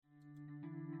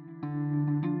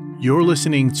You're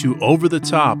listening to Over the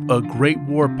Top, a Great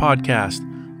War podcast.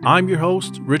 I'm your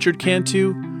host, Richard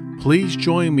Cantu. Please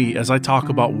join me as I talk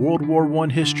about World War I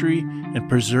history and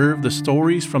preserve the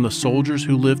stories from the soldiers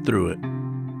who lived through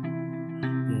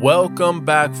it. Welcome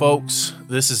back, folks.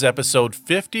 This is episode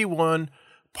 51,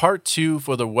 part 2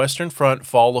 for the Western Front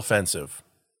Fall Offensive.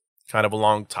 Kind of a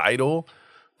long title,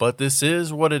 but this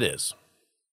is what it is.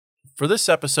 For this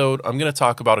episode, I'm going to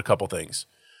talk about a couple things.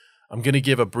 I'm going to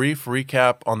give a brief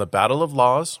recap on the Battle of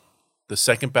Artois, the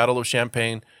Second Battle of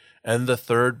Champagne, and the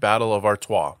Third Battle of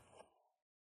Artois.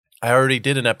 I already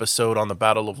did an episode on the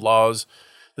Battle of Artois.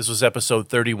 This was episode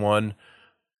 31,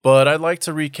 but I'd like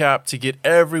to recap to get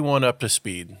everyone up to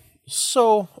speed.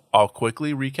 So I'll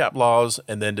quickly recap Artois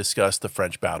and then discuss the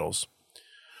French battles.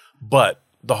 But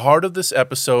the heart of this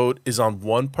episode is on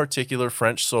one particular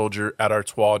French soldier at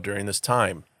Artois during this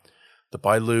time, the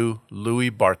Poilu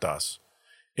Louis Barthas.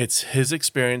 It's his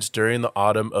experience during the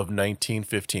autumn of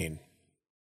 1915.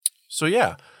 So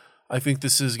yeah, I think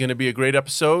this is going to be a great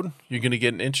episode. You're going to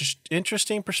get an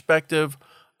interesting perspective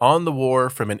on the war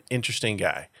from an interesting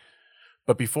guy.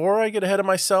 But before I get ahead of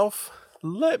myself,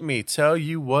 let me tell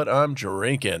you what I'm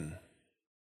drinking.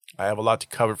 I have a lot to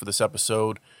cover for this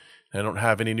episode. I don't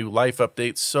have any new life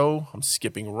updates, so I'm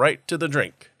skipping right to the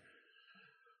drink.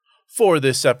 For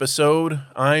this episode,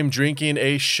 I'm drinking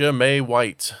a Chimay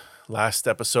White. Last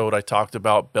episode, I talked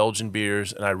about Belgian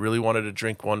beers, and I really wanted to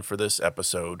drink one for this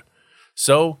episode.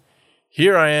 So,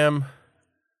 here I am.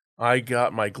 I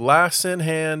got my glass in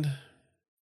hand,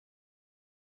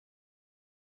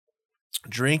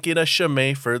 drinking a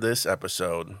Chimay for this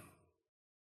episode.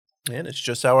 And it's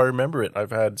just how I remember it.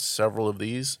 I've had several of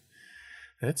these.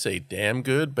 It's a damn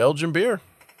good Belgian beer.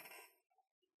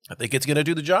 I think it's going to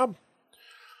do the job.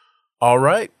 All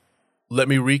right, let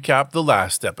me recap the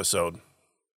last episode.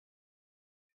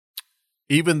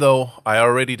 Even though I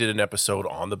already did an episode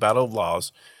on the Battle of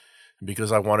Artois,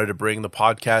 because I wanted to bring the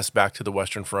podcast back to the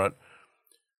Western Front,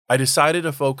 I decided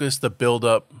to focus the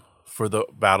build-up for the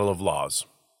Battle of Artois.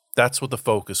 That's what the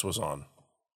focus was on.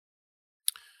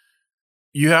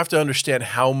 You have to understand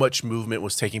how much movement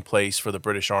was taking place for the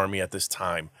British Army at this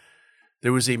time.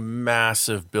 There was a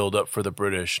massive build-up for the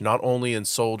British, not only in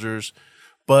soldiers,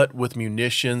 but with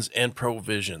munitions and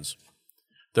provisions.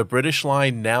 The British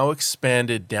line now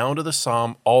expanded down to the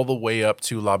Somme all the way up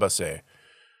to La Bassée.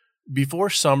 Before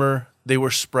summer, they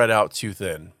were spread out too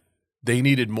thin. They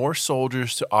needed more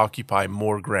soldiers to occupy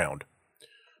more ground.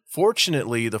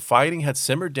 Fortunately, the fighting had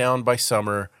simmered down by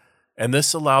summer, and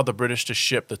this allowed the British to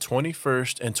ship the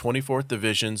 21st and 24th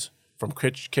Divisions from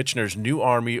Kitchener's new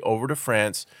army over to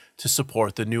France to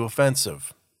support the new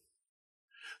offensive.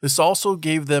 This also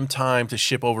gave them time to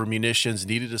ship over munitions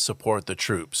needed to support the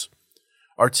troops.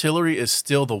 Artillery is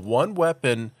still the one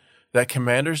weapon that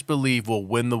commanders believe will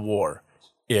win the war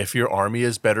if your army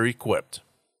is better equipped,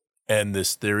 and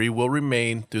this theory will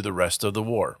remain through the rest of the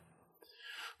war.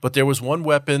 But there was one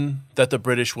weapon that the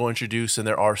British will introduce in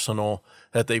their arsenal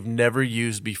that they've never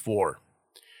used before,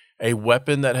 a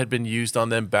weapon that had been used on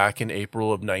them back in April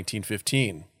of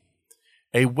 1915,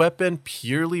 a weapon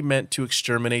purely meant to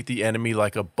exterminate the enemy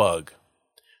like a bug.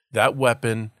 That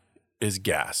weapon is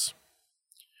gas.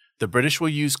 The British will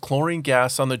use chlorine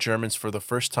gas on the Germans for the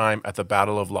first time at the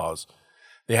Battle of Artois.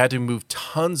 They had to move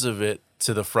tons of it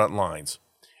to the front lines,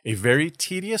 a very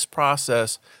tedious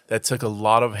process that took a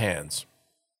lot of hands.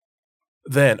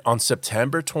 Then, on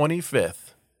September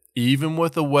 25th, even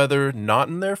with the weather not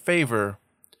in their favor,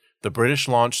 the British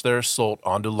launched their assault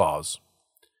onto Artois.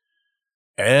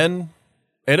 And,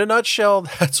 in a nutshell,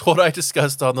 that's what I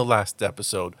discussed on the last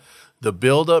episode, the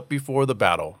build-up before the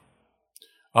battle.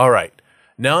 All right.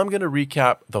 Now I'm going to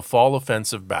recap the fall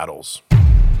offensive battles.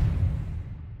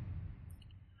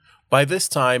 By this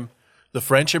time, the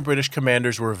French and British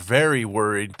commanders were very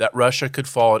worried that Russia could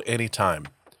fall at any time.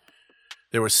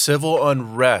 There was civil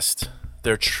unrest.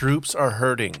 Their troops are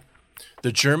hurting.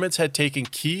 The Germans had taken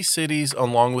key cities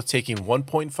along with taking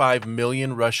 1.5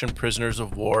 million Russian prisoners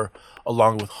of war,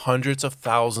 along with hundreds of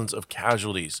thousands of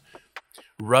casualties.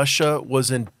 Russia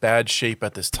was in bad shape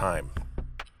at this time.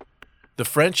 The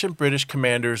French and British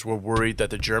commanders were worried that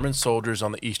the German soldiers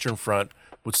on the Eastern Front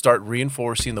would start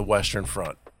reinforcing the Western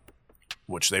Front,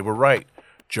 which they were right.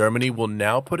 Germany will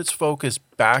now put its focus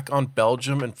back on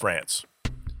Belgium and France.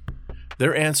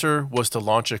 Their answer was to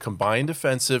launch a combined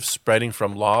offensive spreading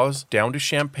from Artois down to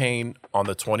Champagne on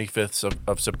the 25th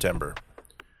of September.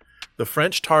 The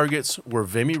French targets were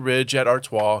Vimy Ridge at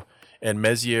Artois and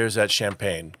Mézières at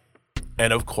Champagne.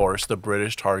 And of course, the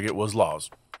British target was Artois.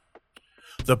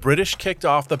 The British kicked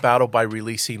off the battle by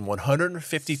releasing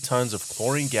 150 tons of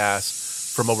chlorine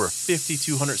gas from over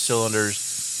 5,200 cylinders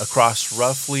across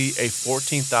roughly a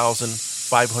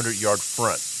 14,500-yard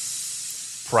front.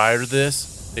 Prior to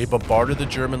this, they bombarded the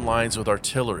German lines with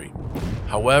artillery.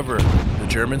 However, the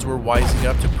Germans were wising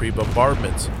up to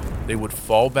pre-bombardments. They would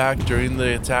fall back during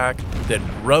the attack, then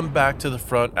run back to the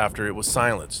front after it was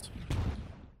silenced.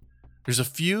 There's a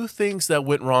few things that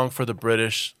went wrong for the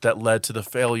British that led to the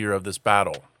failure of this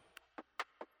battle.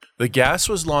 The gas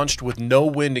was launched with no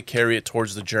wind to carry it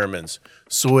towards the Germans,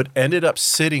 so it ended up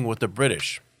sitting with the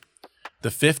British. The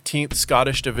 15th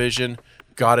Scottish Division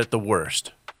got it the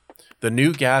worst. The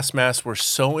new gas masks were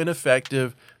so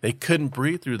ineffective they couldn't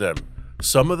breathe through them.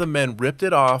 Some of the men ripped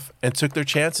it off and took their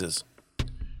chances.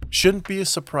 Shouldn't be a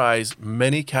surprise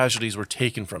many casualties were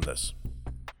taken from this.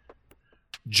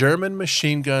 German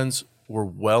machine guns were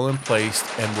well in place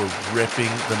and were ripping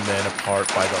the men apart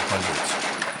by the hundreds.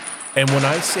 And when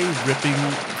I say ripping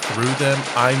through them,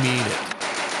 I mean it.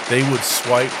 They would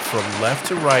swipe from left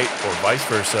to right or vice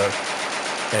versa,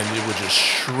 and it would just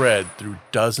shred through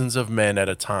dozens of men at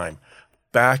a time.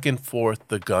 Back and forth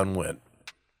the gun went.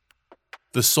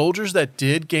 The soldiers that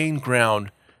did gain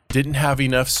ground didn't have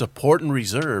enough support and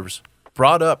reserves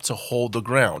brought up to hold the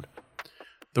ground.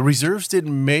 The reserves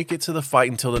didn't make it to the fight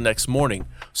until the next morning,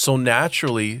 so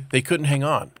naturally they couldn't hang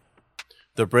on.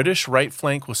 The British right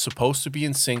flank was supposed to be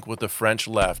in sync with the French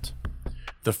left.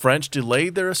 The French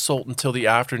delayed their assault until the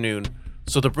afternoon,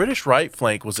 so the British right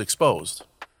flank was exposed.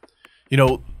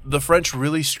 The French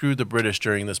really screwed the British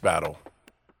during this battle.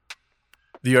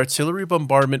 The artillery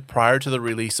bombardment prior to the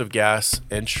release of gas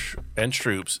and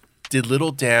troops did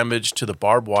little damage to the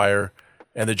barbed wire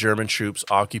and the German troops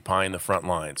occupying the front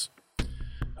lines.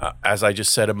 As I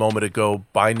just said a moment ago,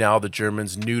 by now the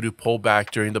Germans knew to pull back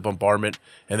during the bombardment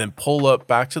and then pull up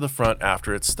back to the front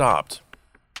after it stopped.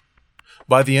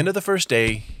 By the end of the first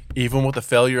day, even with the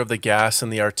failure of the gas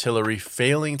and the artillery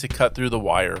failing to cut through the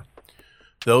wire,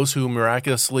 those who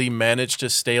miraculously managed to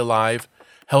stay alive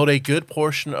held a good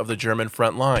portion of the German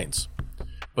front lines,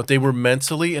 but they were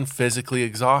mentally and physically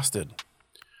exhausted.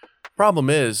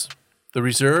 Problem is, the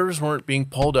reserves weren't being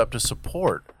pulled up to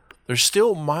support. They're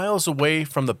still miles away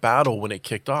from the battle when it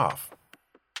kicked off.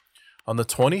 On the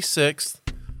 26th,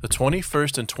 the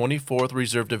 21st and 24th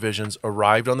Reserve Divisions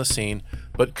arrived on the scene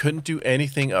but couldn't do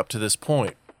anything up to this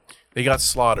point. They got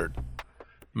slaughtered.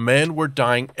 Men were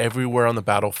dying everywhere on the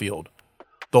battlefield.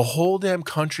 The whole damn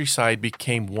countryside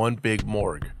became one big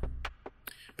morgue.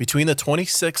 Between the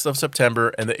 26th of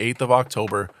September and the 8th of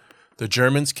October, the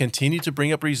Germans continued to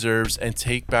bring up reserves and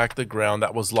take back the ground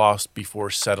that was lost before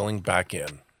settling back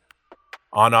in.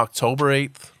 On October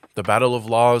 8th, the Battle of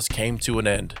Artois came to an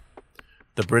end.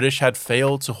 The British had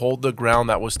failed to hold the ground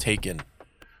that was taken.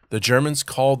 The Germans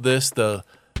called this the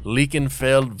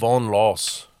Leichenfeld von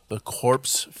Loss, the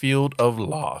corpse field of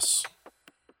loss.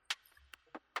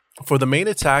 For the main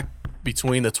attack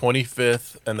between the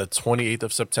 25th and the 28th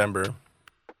of September,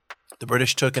 the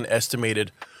British took an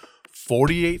estimated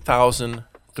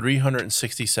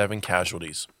 48,367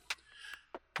 casualties.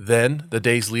 Then, the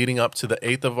days leading up to the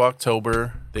 8th of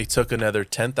October, they took another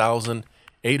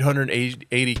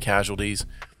 10,880 casualties,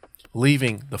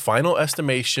 leaving the final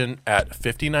estimation at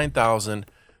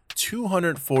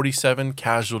 59,247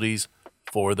 casualties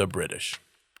for the British.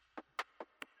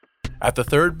 At the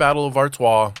Third Battle of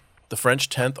Artois, the French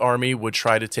 10th Army would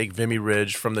try to take Vimy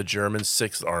Ridge from the German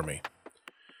 6th Army.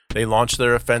 They launched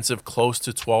their offensive close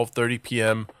to 12:30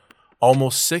 p.m.,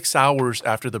 almost 6 hours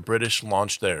after the British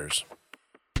launched theirs.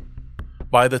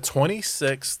 By the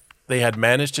 26th, they had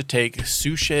managed to take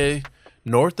Souchez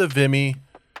north of Vimy,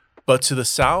 but to the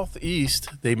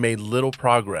southeast, they made little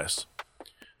progress.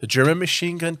 The German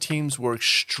machine gun teams were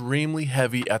extremely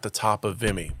heavy at the top of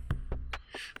Vimy.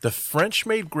 The French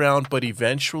made ground, but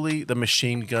eventually the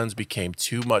machine guns became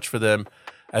too much for them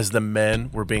as the men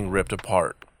were being ripped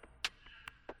apart.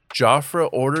 Joffre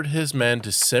ordered his men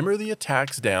to simmer the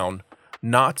attacks down,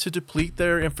 not to deplete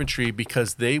their infantry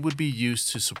because they would be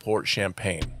used to support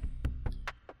Champagne.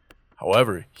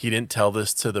 However, he didn't tell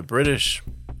this to the British.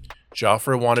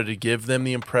 Joffre wanted to give them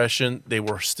the impression they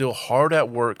were still hard at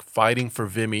work fighting for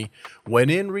Vimy, when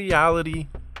in reality,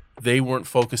 they weren't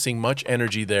focusing much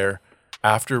energy there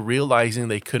after realizing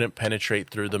they couldn't penetrate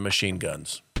through the machine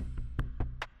guns.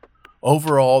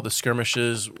 Overall, the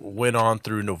skirmishes went on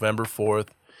through November 4th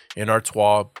in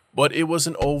Artois, but it was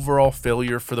an overall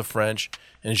failure for the French,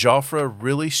 and Joffre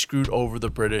really screwed over the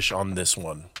British on this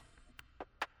one.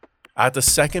 At the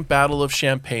Second Battle of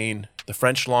Champagne, the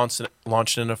French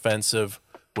launched an offensive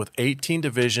with 18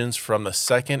 divisions from the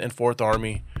 2nd and 4th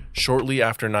Army shortly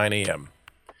after 9 a.m.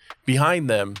 Behind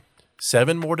them,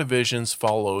 7 more divisions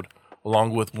followed,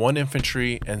 along with 1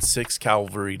 infantry and 6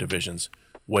 cavalry divisions,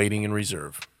 waiting in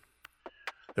reserve.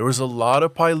 There was a lot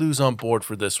of Poilus on board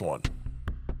for this one.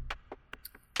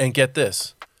 And get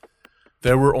this,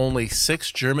 there were only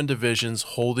 6 German divisions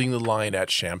holding the line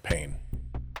at Champagne.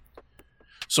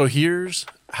 So here's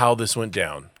how this went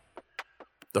down.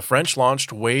 The French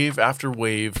launched wave after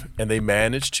wave, and they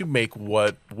managed to make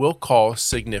what we'll call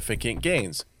significant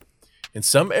gains. In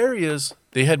some areas,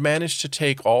 they had managed to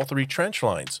take all 3 trench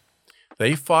lines.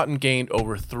 They fought and gained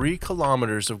over 3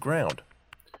 kilometers of ground.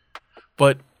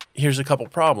 But here's a couple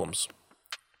problems.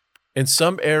 In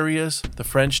some areas, the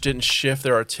French didn't shift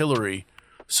their artillery,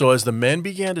 so as the men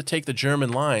began to take the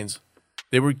German lines,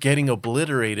 they were getting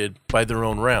obliterated by their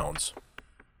own rounds.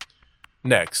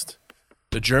 Next,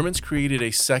 the Germans created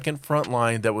a second front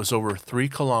line that was over 3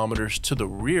 kilometers to the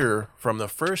rear from the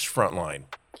first front line.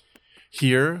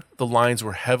 Here, the lines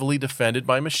were heavily defended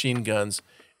by machine guns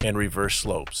and reverse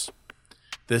slopes.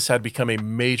 This had become a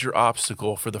major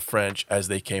obstacle for the French as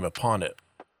they came upon it.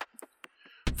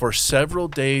 For several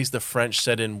days, the French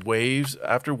set in waves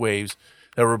after waves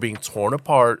that were being torn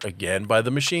apart again by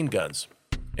the machine guns.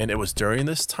 And it was during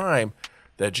this time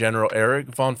that General Erich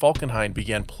von Falkenhayn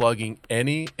began plugging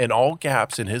any and all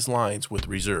gaps in his lines with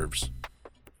reserves.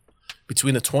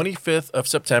 Between the 25th of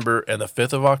September and the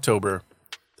 5th of October,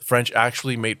 the French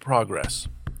actually made progress.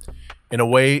 In a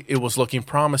way, it was looking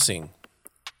promising.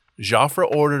 Joffre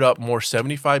ordered up more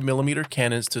 75mm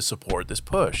cannons to support this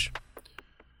push.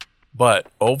 But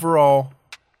overall,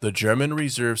 the German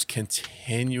reserves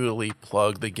continually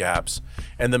plugged the gaps,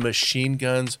 and the machine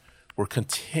guns were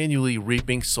continually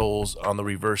reaping souls on the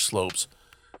reverse slopes,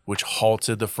 which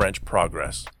halted the French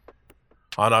progress.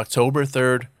 On October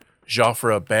 3rd,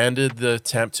 Joffre abandoned the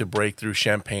attempt to break through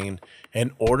Champagne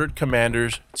and ordered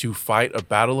commanders to fight a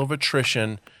battle of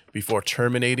attrition before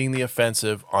terminating the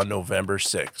offensive on November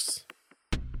 6th.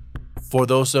 For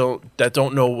those that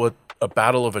don't know what a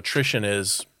battle of attrition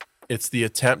is, it's the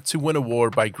attempt to win a war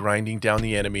by grinding down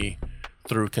the enemy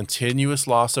through continuous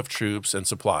loss of troops and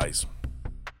supplies.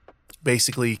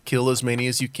 Basically, kill as many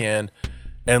as you can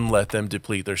and let them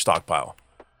deplete their stockpile.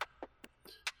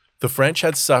 The French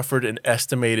had suffered an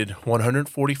estimated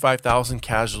 145,000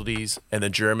 casualties and the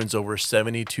Germans over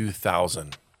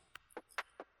 72,000.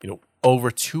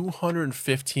 Over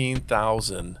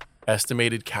 215,000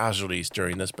 estimated casualties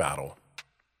during this battle.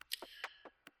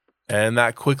 And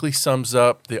that quickly sums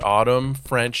up the autumn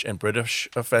French and British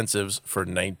offensives for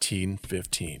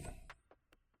 1915.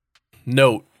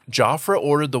 Note, Joffre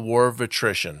ordered the war of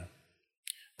attrition.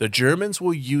 The Germans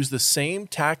will use the same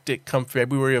tactic come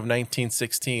February of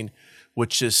 1916,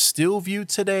 which is still viewed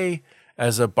today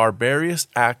as a barbarous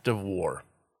act of war.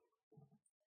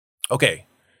 Okay,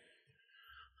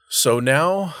 so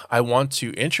now I want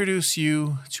to introduce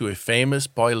you to a famous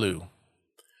Poilu,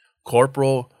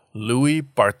 Corporal Louis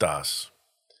Barthas.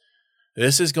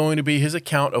 This is going to be his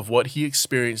account of what he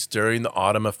experienced during the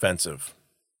autumn offensive.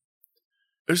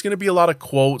 There's going to be a lot of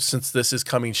quotes since this is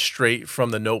coming straight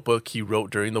from the notebook he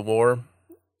wrote during the war.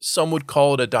 Some would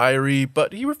call it a diary,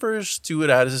 but he refers to it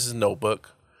as his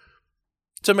notebook.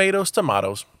 Tomatoes,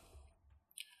 tomatoes.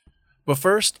 But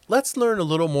first, let's learn a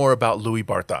little more about Louis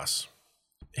Barthas.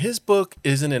 His book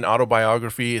isn't an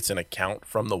autobiography, it's an account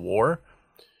from the war.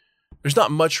 There's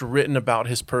not much written about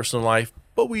his personal life,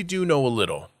 but we do know a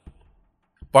little.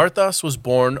 Barthas was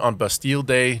born on Bastille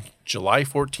Day, July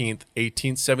 14th,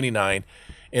 1879,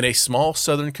 in a small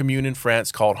southern commune in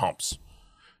France called Humps.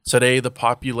 Today, the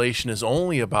population is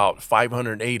only about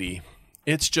 580.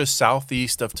 It's just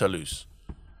southeast of Toulouse.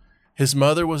 His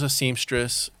mother was a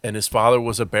seamstress, and his father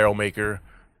was a barrel maker,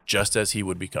 just as he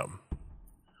would become.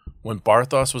 When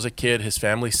Barthas was a kid, his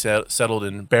family settled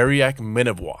in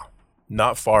Berriac-Minevois,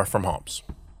 not far from Humps.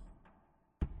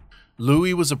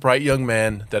 Louis was a bright young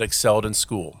man that excelled in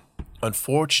school.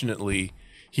 Unfortunately,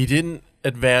 he didn't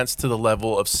advance to the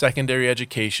level of secondary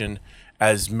education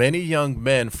as many young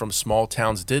men from small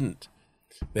towns didn't.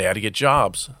 They had to get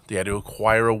jobs. They had to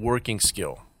acquire a working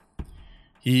skill.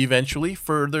 He eventually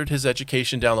furthered his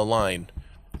education down the line.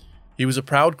 He was a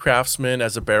proud craftsman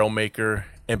as a barrel maker,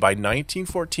 and by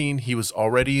 1914, he was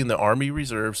already in the Army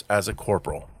Reserves as a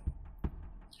corporal.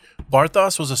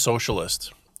 Barthas was a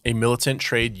socialist, a militant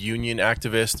trade union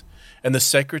activist, and the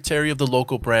secretary of the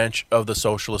local branch of the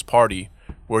Socialist Party,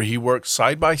 where he worked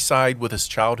side by side with his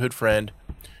childhood friend,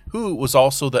 who was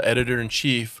also the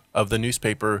editor-in-chief of the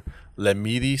newspaper Le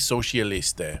Midi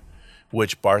Socialiste,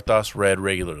 which Barthas read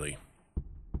regularly.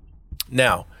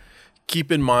 Now,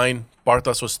 keep in mind,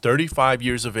 Barthas was 35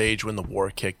 years of age when the war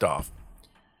kicked off.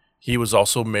 He was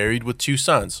also married with 2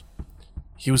 sons.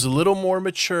 He was a little more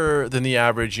mature than the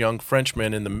average young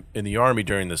Frenchman in the army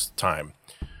during this time.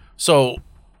 So,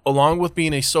 along with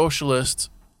being a socialist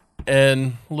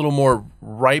and a little more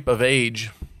ripe of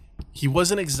age, he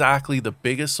wasn't exactly the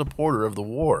biggest supporter of the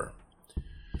war.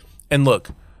 And look,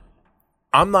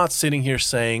 I'm not sitting here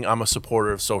saying I'm a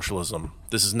supporter of socialism.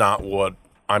 This is not what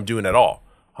I'm doing at all.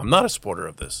 I'm not a supporter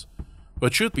of this.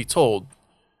 But truth be told,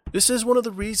 this is one of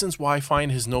the reasons why I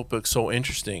find his notebook so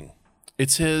interesting.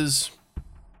 It's his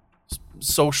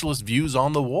socialist views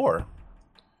on the war.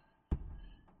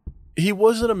 He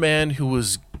wasn't a man who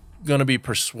was going to be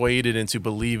persuaded into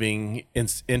believing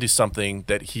into something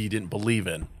that he didn't believe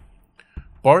in.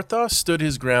 Barthas stood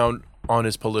his ground on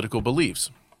his political beliefs.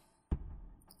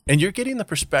 And you're getting the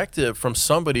perspective from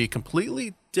somebody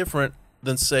completely different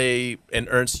than, say, an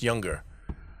Ernst Jünger.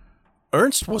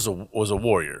 Ernst was a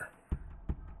warrior.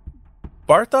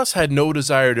 Barthas had no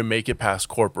desire to make it past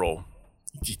Corporal.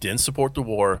 He didn't support the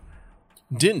war,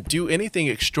 didn't do anything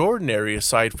extraordinary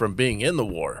aside from being in the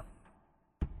war.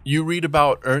 You read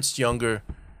about Ernst Jünger,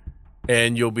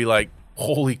 and you'll be like,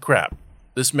 holy crap,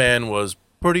 this man was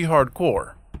pretty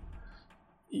hardcore.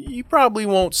 You probably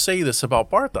won't say this about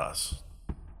Barthas.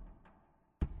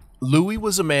 Louis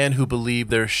was a man who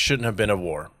believed there shouldn't have been a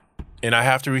war, and I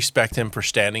have to respect him for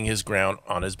standing his ground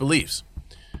on his beliefs.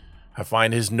 I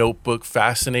find his notebook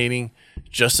fascinating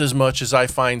just as much as I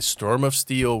find Storm of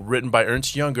Steel written by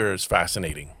Ernst Jünger is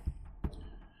fascinating.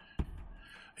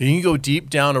 You can go deep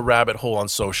down a rabbit hole on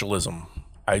socialism.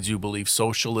 I do believe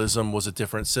socialism was a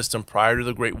different system prior to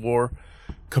the Great War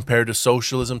compared to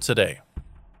socialism today.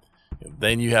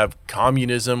 Then you have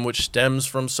communism, which stems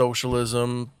from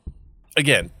socialism.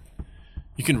 Again,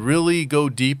 you can really go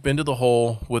deep into the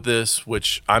hole with this,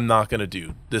 which I'm not going to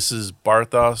do. This is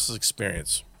Barthas'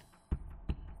 experience.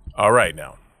 All right,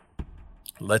 now,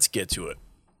 let's get to it.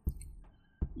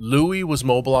 Louis was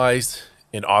mobilized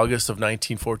in August of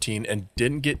 1914 and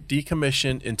didn't get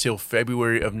decommissioned until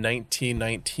February of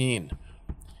 1919.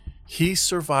 He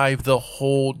survived the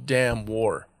whole damn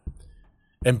war.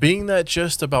 And being that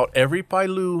just about every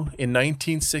Poilu in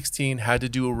 1916 had to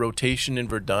do a rotation in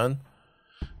Verdun,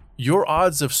 your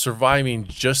odds of surviving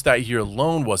just that year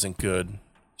alone wasn't good.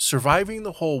 Surviving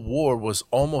the whole war was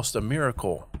almost a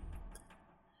miracle.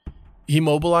 He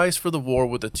mobilized for the war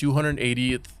with the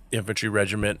 280th Infantry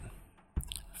Regiment.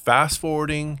 Fast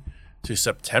forwarding to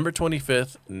September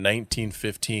 25th,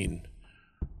 1915,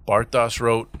 Barthas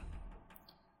wrote,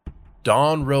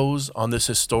 "Dawn rose on this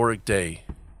historic day.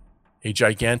 A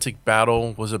gigantic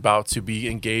battle was about to be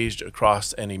engaged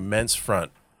across an immense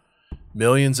front.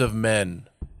 Millions of men,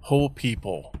 whole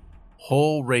people,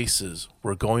 whole races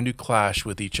were going to clash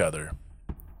with each other.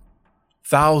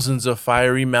 Thousands of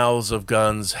fiery mouths of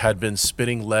guns had been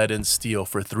spitting lead and steel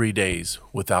for 3 days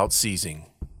without ceasing.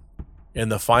 In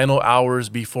the final hours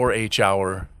before H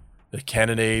hour, the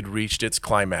cannonade reached its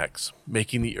climax,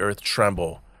 making the earth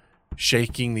tremble,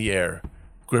 shaking the air,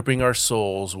 gripping our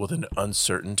souls with an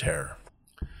uncertain terror."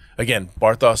 Again,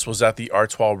 Barthas was at the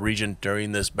Artois region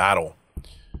during this battle.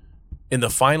 In the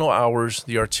final hours,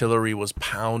 the artillery was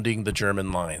pounding the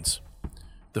German lines.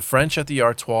 The French at the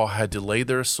Artois had delayed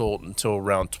their assault until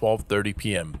around 12:30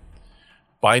 p.m.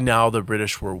 By now, the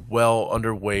British were well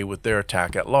underway with their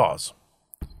attack at Lens.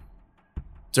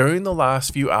 During the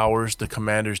last few hours, the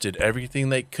commanders did everything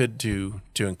they could do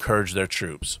to encourage their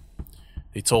troops.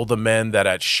 They told the men that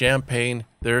at Champagne,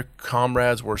 their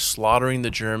comrades were slaughtering the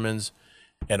Germans,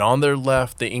 and on their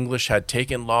left, the English had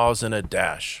taken Lens in a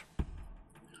dash.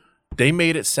 They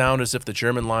made it sound as if the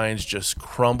German lines just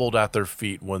crumbled at their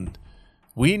feet, when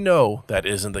we know that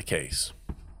isn't the case.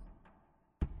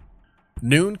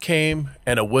 Noon came,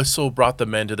 and a whistle brought the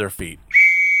men to their feet.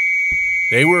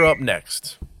 They were up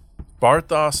next.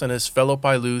 Barthas and his fellow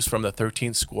Poilus from the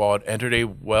 13th Squad entered a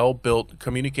well-built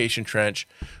communication trench,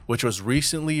 which was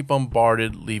recently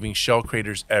bombarded, leaving shell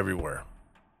craters everywhere.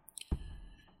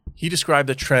 He described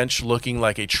the trench looking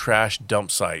like a trash dump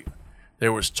site.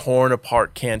 There was torn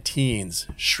apart canteens,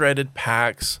 shredded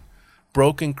packs,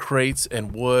 broken crates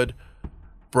and wood,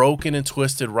 broken and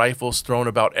twisted rifles thrown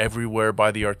about everywhere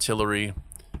by the artillery.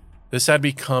 This had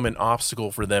become an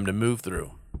obstacle for them to move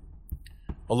through.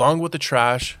 Along with the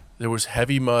trash, there was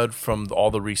heavy mud from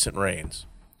all the recent rains.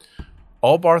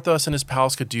 All Barthas and his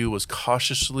pals could do was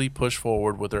cautiously push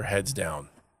forward with their heads down.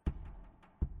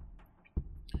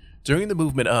 During the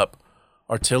movement up,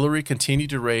 artillery continued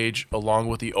to rage along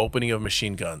with the opening of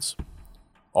machine guns.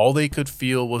 All they could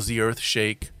feel was the earth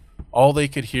shake. All they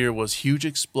could hear was huge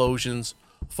explosions,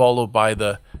 followed by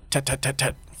the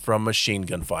tat-tat-tat-tat from machine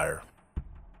gun fire.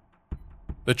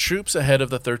 The troops ahead of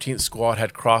the 13th Squad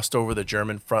had crossed over the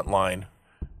German front line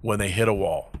when they hit a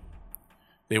wall.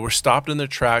 They were stopped in their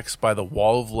tracks by the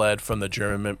wall of lead from the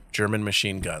German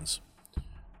machine guns.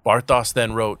 Barthas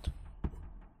then wrote,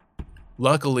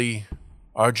 "Luckily,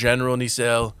 our General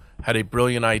Nizel had a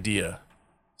brilliant idea.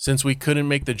 Since we couldn't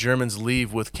make the Germans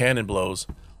leave with cannon blows,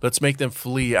 let's make them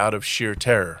flee out of sheer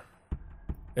terror."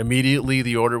 Immediately,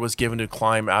 the order was given to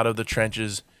climb out of the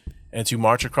trenches and to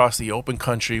march across the open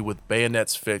country with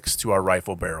bayonets fixed to our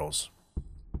rifle barrels.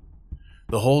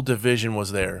 The whole division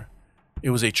was there. It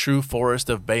was a true forest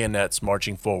of bayonets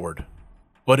marching forward.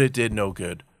 But it did no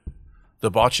good.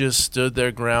 The Boches stood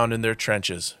their ground in their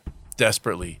trenches,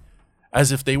 desperately,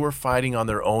 as if they were fighting on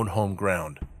their own home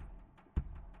ground.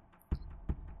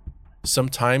 Some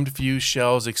timed fuse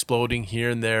shells exploding here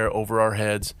and there over our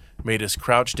heads made us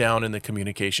crouch down in the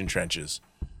communication trenches,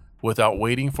 without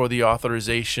waiting for the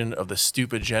authorization of the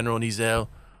stupid General Nizel,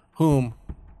 whom,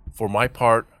 for my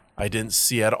part, I didn't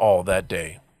see at all that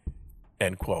day."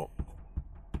 End quote.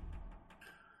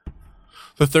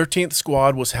 The 13th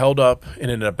Squad was held up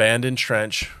in an abandoned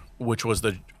trench, which was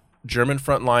the German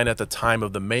front line at the time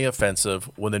of the May offensive,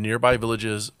 when the nearby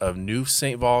villages of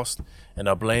Neuf-Saint-Vaast and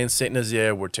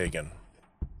Ablain-Saint-Nazaire were taken.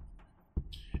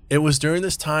 It was during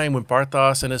this time when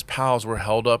Barthas and his pals were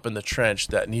held up in the trench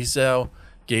that Nizel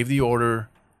gave the order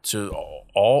to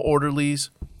all orderlies,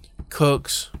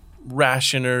 cooks,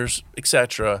 rationers,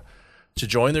 etc., to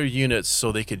join their units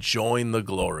so they could join the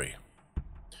glory.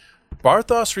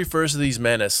 Barthas refers to these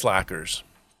men as slackers.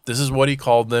 This is what he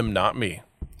called them, not me.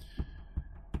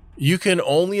 You can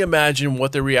only imagine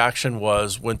what their reaction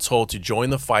was when told to join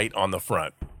the fight on the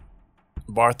front.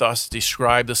 Barthas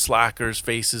described the slackers'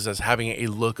 faces as having a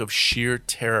look of sheer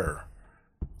terror.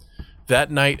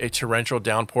 That night, a torrential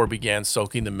downpour began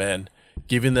soaking the men,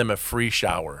 giving them a free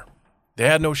shower. They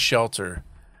had no shelter.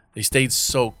 They stayed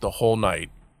soaked the whole night.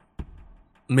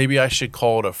 Maybe I should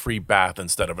call it a free bath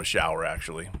instead of a shower,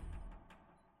 actually.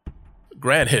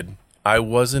 Granted, I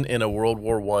wasn't in a World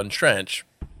War I trench,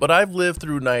 but I've lived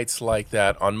through nights like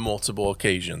that on multiple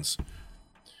occasions.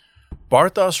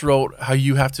 Barthas wrote how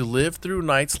you have to live through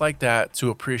nights like that to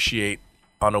appreciate,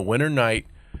 on a winter night,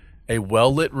 a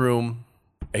well-lit room,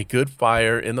 a good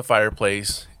fire in the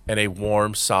fireplace, and a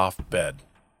warm, soft bed.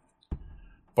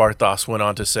 Barthas went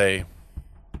on to say,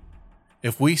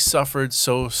 "If we suffered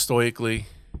so stoically,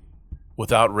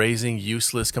 without raising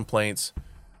useless complaints,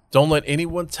 don't let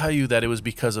anyone tell you that it was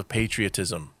because of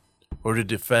patriotism, or to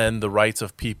defend the rights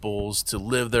of peoples to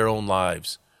live their own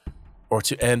lives, or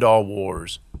to end all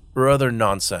wars, or other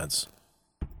nonsense.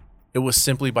 It was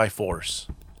simply by force.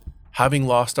 Having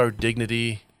lost our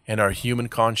dignity and our human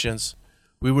conscience,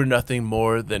 we were nothing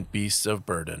more than beasts of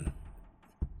burden."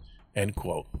 End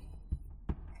quote.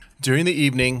 During the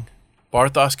evening,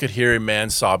 Barthas could hear a man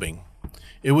sobbing.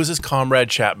 It was his comrade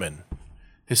Chapman.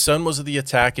 His son was at the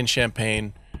attack in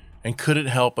Champagne and couldn't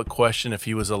help but question if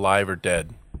he was alive or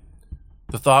dead.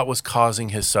 The thought was causing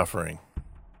his suffering.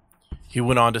 He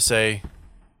went on to say,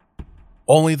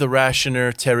 "Only the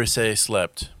rationer Therese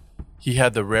slept. He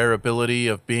had the rare ability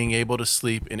of being able to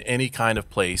sleep in any kind of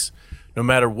place, no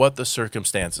matter what the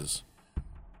circumstances.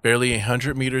 Barely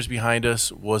 100 meters behind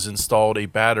us was installed a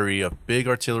battery of big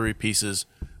artillery pieces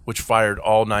which fired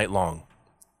all night long.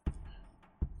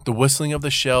 The whistling of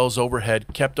the shells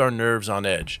overhead kept our nerves on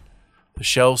edge. The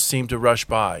shells seemed to rush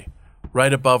by,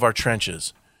 right above our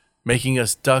trenches, making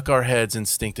us duck our heads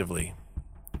instinctively."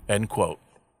 End quote.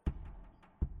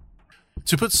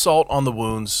 To put salt on the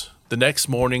wounds, the next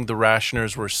morning the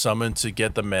rationers were summoned to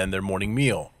get the men their morning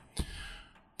meal.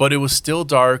 But it was still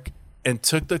dark and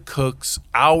took the cooks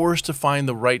hours to find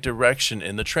the right direction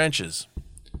in the trenches.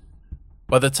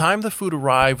 By the time the food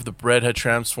arrived, the bread had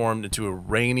transformed into a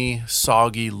rainy,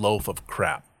 soggy loaf of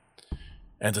crap.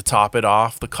 And to top it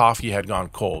off, the coffee had gone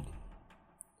cold.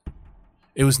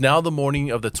 It was now the morning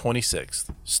of the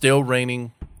 26th, still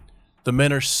raining. The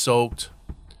men are soaked,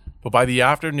 but by the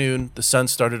afternoon, the sun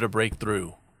started to break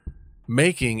through,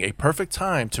 making a perfect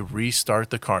time to restart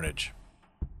the carnage.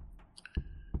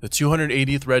 The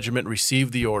 280th Regiment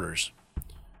received the orders.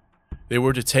 They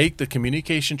were to take the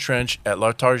communication trench at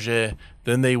L'Artarget,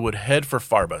 then they would head for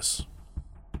Farbas.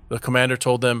 The commander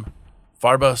told them,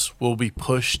 "Farbas will be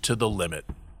pushed to the limit."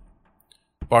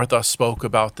 Barthas spoke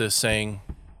about this, saying,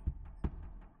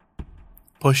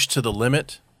 "Pushed to the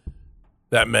limit?"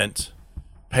 That meant,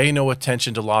 pay no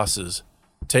attention to losses,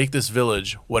 take this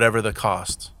village, whatever the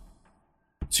cost.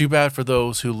 Too bad for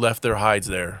those who left their hides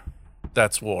there.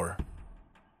 That's war.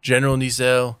 General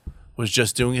Nizel was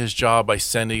just doing his job by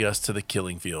sending us to the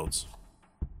killing fields.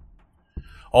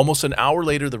 Almost an hour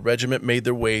later, the regiment made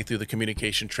their way through the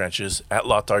communication trenches at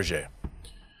L'Artarget.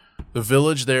 The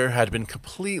village there had been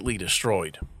completely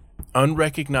destroyed,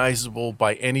 unrecognizable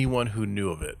by anyone who knew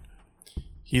of it.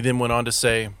 He then went on to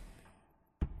say,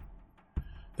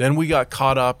 Then we got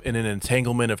caught up in an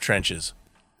entanglement of trenches,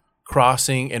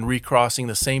 crossing and recrossing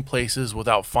the same places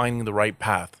without finding the right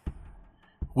path.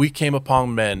 We came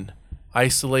upon men,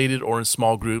 isolated or in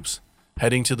small groups,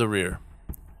 heading to the rear.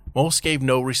 Most gave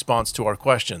no response to our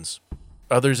questions.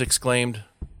 Others exclaimed,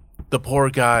 "The poor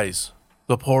guys,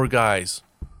 the poor guys,"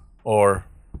 or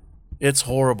 "It's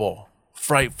horrible,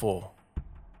 frightful."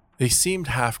 They seemed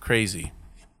half crazy.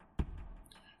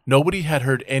 Nobody had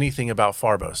heard anything about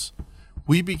Farbas.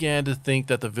 We began to think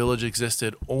that the village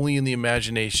existed only in the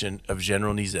imagination of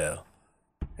General Nizel.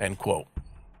 End quote.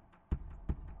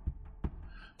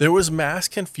 There was mass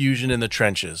confusion in the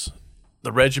trenches.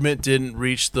 The regiment didn't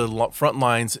reach the front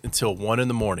lines until 1 in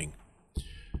the morning.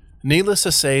 Needless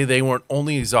to say, they weren't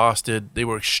only exhausted, they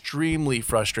were extremely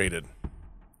frustrated.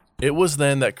 It was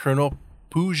then that Colonel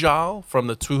Pujal from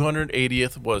the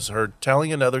 280th was heard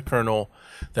telling another colonel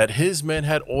that his men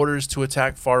had orders to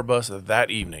attack Farbas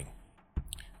that evening.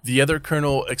 The other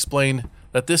colonel explained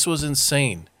that this was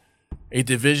insane. A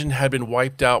division had been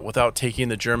wiped out without taking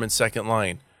the German second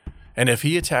line, and if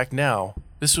he attacked now,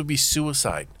 this would be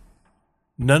suicide.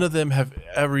 None of them have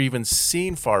ever even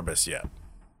seen Farbas yet.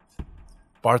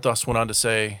 Barthas went on to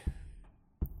say,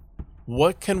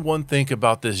 "What can one think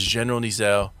about this General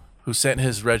Nizel who sent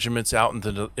his regiments out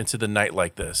into the night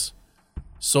like this?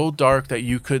 So dark that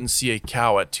you couldn't see a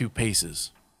cow at 2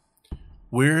 paces.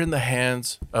 We're in the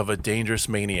hands of a dangerous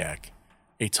maniac,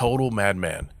 a total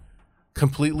madman,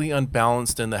 completely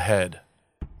unbalanced in the head.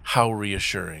 How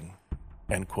reassuring."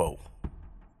 End quote.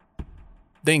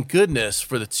 Thank goodness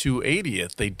for the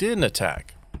 280th, they didn't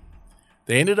attack.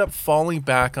 They ended up falling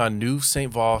back on New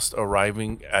St. Vaast,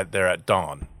 arriving there at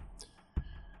dawn.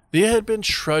 They had been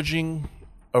trudging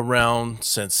around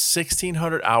since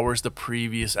 1600 hours the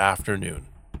previous afternoon.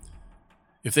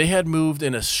 If they had moved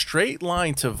in a straight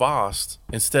line to Vaast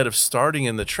instead of starting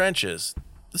in the trenches,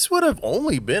 this would have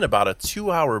only been about a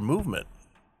 2-hour movement.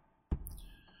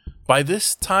 By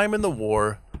this time in the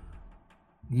war,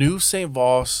 New St.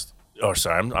 Vaast,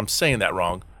 I'm saying that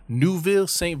wrong. Neuville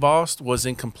St. Vaast was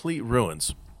in complete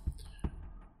ruins.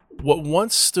 What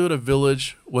once stood a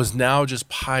village was now just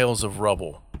piles of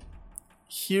rubble.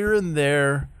 Here and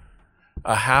there,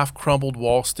 a half-crumbled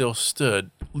wall still stood,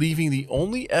 leaving the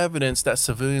only evidence that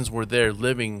civilians were there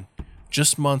living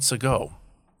just months ago.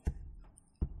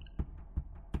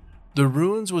 The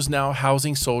ruins was now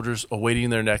housing soldiers awaiting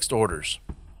their next orders.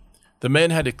 The men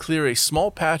had to clear a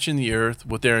small patch in the earth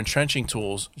with their entrenching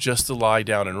tools just to lie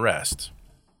down and rest.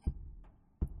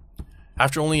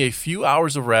 After only a few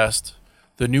hours of rest,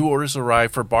 the new orders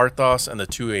arrived for Barthas and the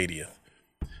 280th.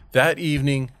 That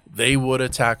evening, they would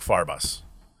attack Farbas,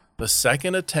 the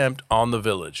second attempt on the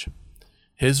village.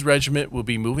 His regiment would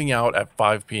be moving out at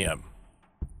 5 p.m.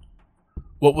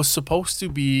 What was supposed to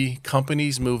be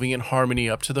companies moving in harmony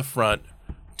up to the front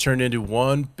turned into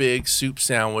one big soup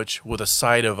sandwich with a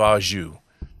side of au jus.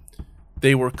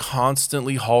 They were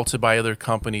constantly halted by other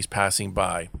companies passing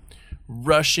by,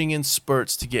 rushing in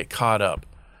spurts to get caught up,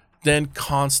 then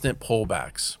constant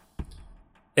pullbacks.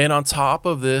 And on top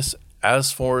of this,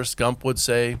 as Forrest Gump would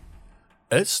say,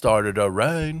 it started to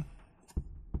rain.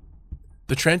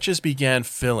 The trenches began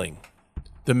filling.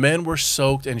 The men were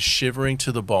soaked and shivering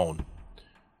to the bone.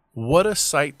 What a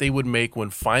sight they would make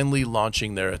when finally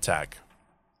launching their attack.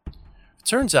 It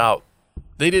turns out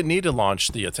they didn't need to launch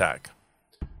the attack.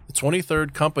 The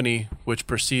 23rd Company, which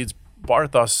precedes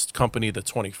Barthas' Company, the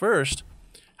 21st,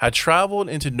 had traveled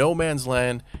into no man's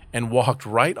land and walked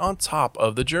right on top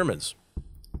of the Germans.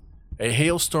 A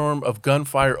hailstorm of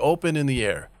gunfire opened in the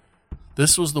air.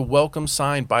 This was the welcome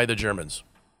sign by the Germans.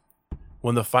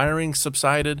 When the firing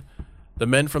subsided, the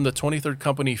men from the 23rd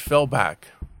Company fell back.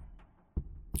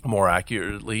 More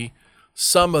accurately,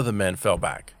 some of the men fell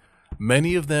back.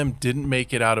 Many of them didn't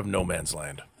make it out of no man's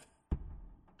land.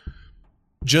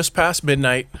 Just past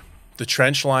midnight, the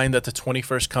trench line that the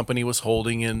 21st Company was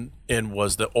holding in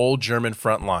was the old German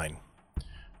front line.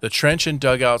 The trench and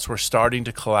dugouts were starting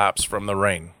to collapse from the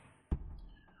rain.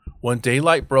 When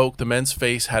daylight broke, the men's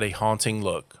face had a haunting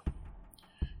look.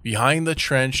 Behind the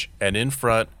trench and in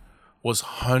front was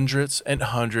hundreds and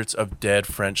hundreds of dead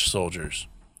French soldiers.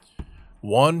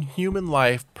 1 human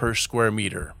life per square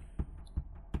meter.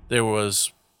 There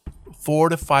was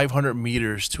 400 to 500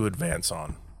 meters to advance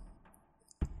on.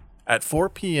 At 4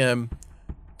 p.m.,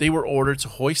 they were ordered to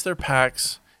hoist their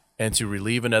packs and to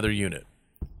relieve another unit.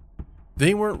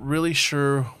 They weren't really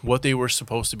sure what they were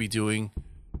supposed to be doing.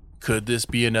 Could this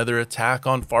be another attack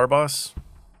on Farbas?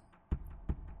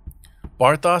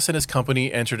 Barthas and his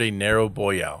company entered a narrow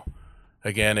boyau.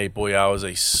 Again, a boyau is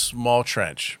a small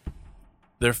trench.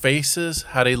 Their faces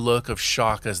had a look of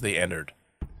shock as they entered.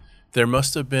 There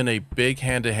must have been a big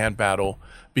hand-to-hand battle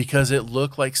because it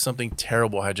looked like something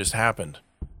terrible had just happened.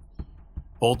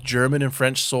 Both German and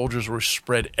French soldiers were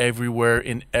spread everywhere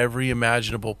in every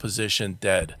imaginable position,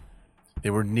 dead. They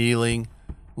were kneeling,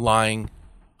 lying,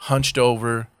 hunched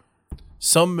over.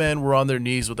 Some men were on their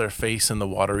knees with their face in the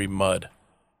watery mud.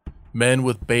 Men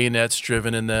with bayonets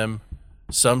driven in them,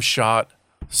 some shot,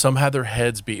 some had their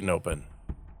heads beaten open.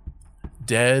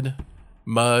 Dead,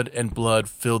 mud, and blood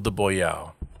filled the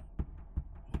boyau.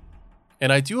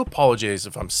 And I do apologize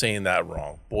if I'm saying that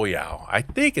wrong. Boyau. I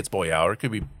think it's boyau, or it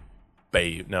could be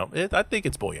bay. No, I think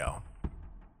it's boyau.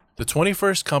 The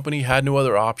 21st Company had no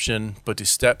other option but to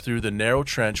step through the narrow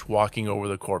trench walking over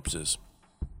the corpses.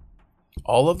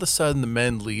 All of a sudden, the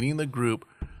men leading the group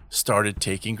started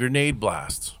taking grenade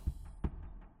blasts.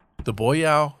 The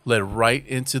boyau led right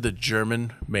into the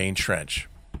German main trench.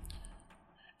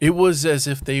 It was as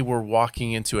if they were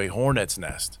walking into a hornet's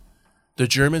nest. The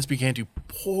Germans began to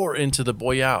pour into the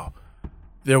boyau.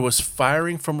 There was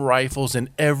firing from rifles in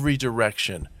every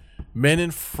direction. Men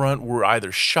in front were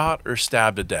either shot or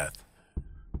stabbed to death.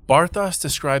 Barthas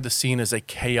described the scene as a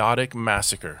chaotic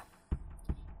massacre.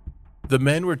 The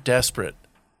men were desperate.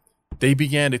 They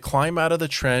began to climb out of the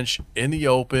trench in the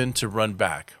open to run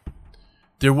back.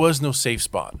 There was no safe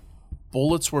spot.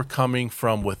 Bullets were coming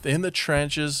from within the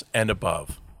trenches and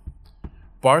above.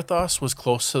 Barthas was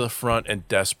close to the front and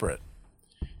desperate.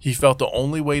 He felt the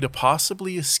only way to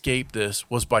possibly escape this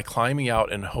was by climbing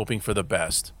out and hoping for the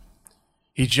best.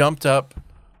 He jumped up,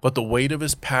 but the weight of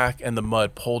his pack and the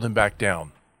mud pulled him back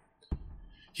down.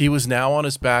 He was now on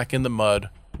his back in the mud,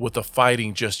 with the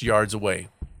fighting just yards away.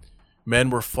 Men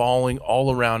were falling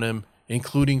all around him,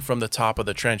 including from the top of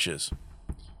the trenches.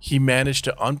 He managed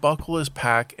to unbuckle his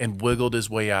pack and wiggled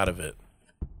his way out of it.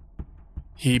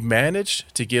 He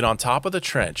managed to get on top of the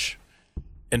trench.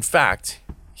 In fact,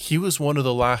 he was one of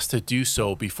the last to do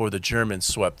so before the Germans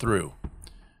swept through.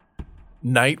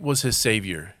 Night was his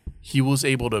savior. He was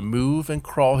able to move and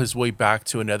crawl his way back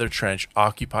to another trench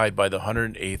occupied by the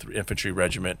 108th Infantry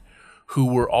Regiment, who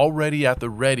were already at the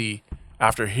ready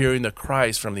after hearing the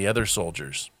cries from the other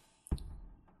soldiers.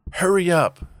 "Hurry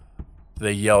up,"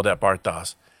 they yelled at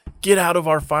Barthas. "Get out of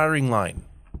our firing line."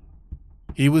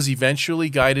 He was eventually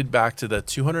guided back to the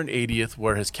 280th,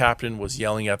 where his captain was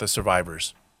yelling at the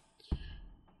survivors.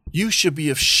 "You should be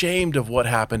ashamed of what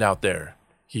happened out there,"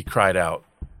 he cried out.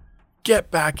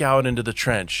 "Get back out into the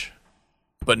trench."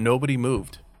 But nobody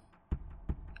moved.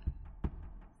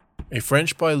 A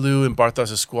French Poilu in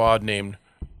Barthas' squad named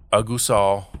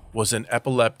Augusal was an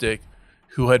epileptic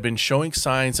who had been showing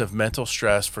signs of mental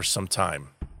stress for some time.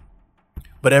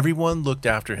 But everyone looked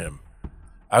after him.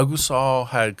 Augusal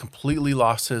had completely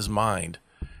lost his mind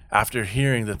after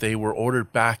hearing that they were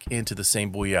ordered back into the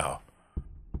same boyau.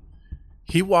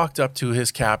 He walked up to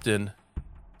his captain,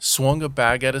 swung a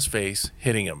bag at his face,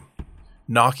 hitting him,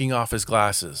 knocking off his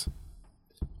glasses.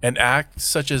 An act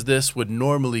such as this would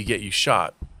normally get you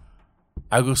shot.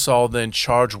 Augusal then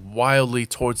charged wildly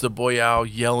towards the boyau,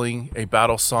 yelling a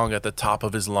battle song at the top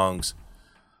of his lungs.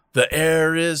 "The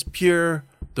air is pure,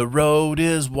 the road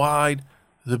is wide,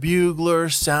 the bugler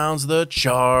sounds the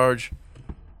charge."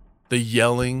 The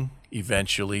yelling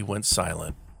eventually went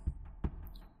silent.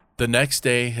 The next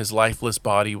day, his lifeless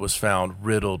body was found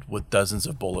riddled with dozens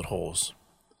of bullet holes.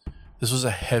 This was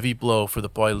a heavy blow for the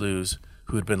Poilus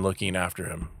who had been looking after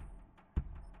him.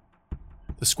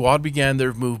 The squad began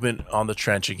their movement on the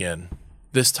trench again,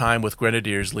 this time with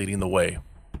grenadiers leading the way.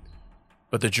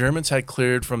 But the Germans had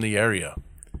cleared from the area.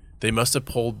 They must have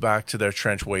pulled back to their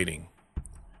trench waiting.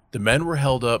 The men were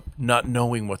held up, not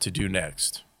knowing what to do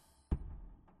next.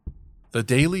 The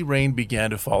daily rain began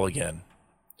to fall again.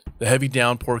 The heavy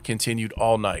downpour continued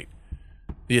all night.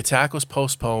 The attack was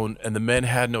postponed, and the men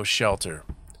had no shelter.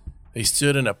 They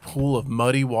stood in a pool of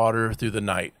muddy water through the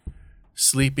night,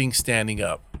 sleeping standing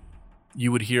up.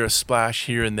 You would hear a splash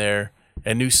here and there,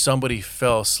 and knew somebody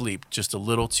fell asleep just a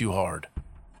little too hard.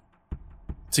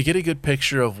 To get a good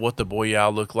picture of what the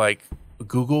boyau looked like,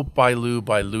 Google Poilu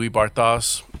by Louis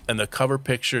Barthas, and the cover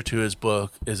picture to his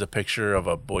book is a picture of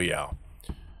a boyau.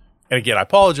 And again, I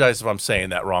apologize if I'm saying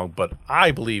that wrong, but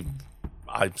I believe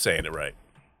I'm saying it right.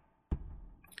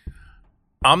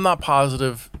 I'm not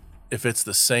positive if it's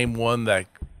the same one,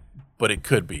 but it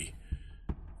could be.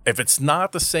 If it's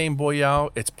not the same boyau,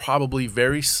 it's probably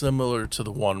very similar to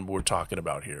the one we're talking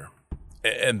about here.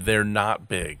 And they're not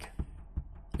big.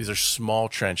 These are small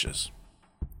trenches.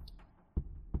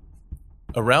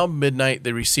 Around midnight,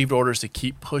 they received orders to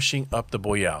keep pushing up the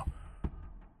boyau.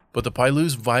 But the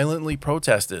Poilus violently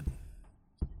protested.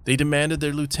 They demanded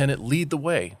their lieutenant lead the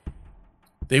way.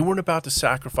 They weren't about to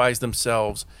sacrifice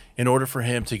themselves in order for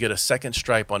him to get a second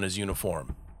stripe on his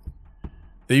uniform.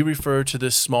 They referred to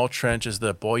this small trench as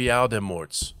the Boyau des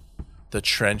Morts, the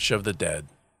Trench of the Dead.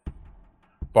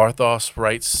 Barthas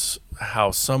writes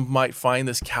how some might find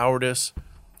this cowardice,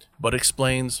 but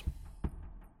explains,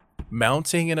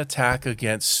 mounting an attack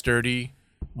against sturdy,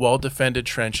 well-defended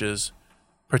trenches,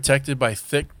 protected by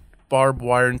thick barbed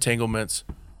wire entanglements,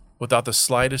 without the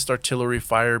slightest artillery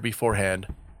fire beforehand,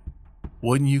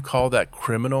 wouldn't you call that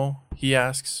criminal? He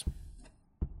asks.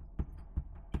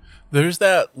 There's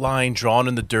that line drawn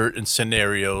in the dirt in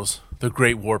scenarios the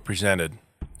Great War presented.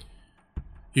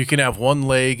 You can have one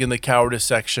leg in the cowardice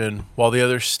section while the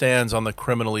other stands on the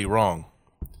criminally wrong.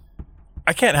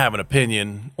 I can't have an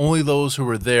opinion. Only those who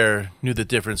were there knew the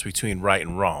difference between right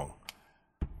and wrong.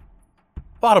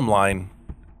 Bottom line,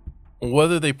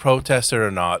 whether they protested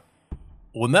or not,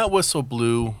 when that whistle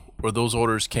blew or those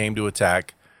orders came to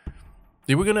attack,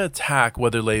 they were going to attack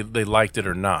whether they liked it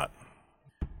or not.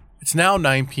 It's now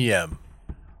 9 p.m.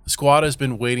 The squad has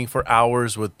been waiting for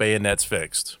hours with bayonets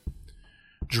fixed,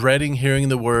 dreading hearing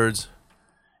the words,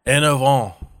 en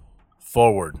avant,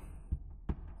 forward.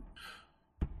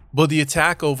 But the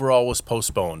attack overall was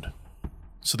postponed,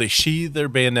 so they sheathed their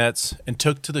bayonets and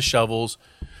took to the shovels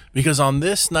because on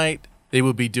this night they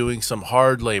would be doing some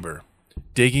hard labor,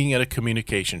 digging at a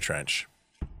communication trench.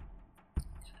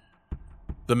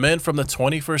 The men from the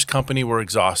 21st Company were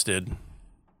exhausted,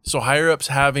 so higher-ups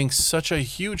having such a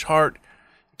huge heart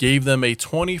gave them a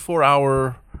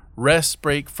 24-hour rest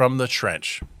break from the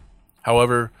trench.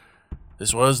 However,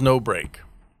 this was no break.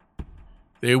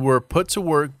 They were put to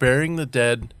work burying the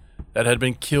dead that had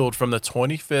been killed from the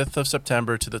 25th of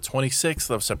September to the 26th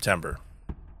of September.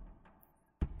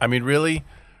 I mean, really,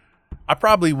 I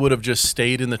probably would have just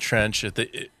stayed in the trench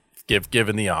if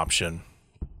given the option,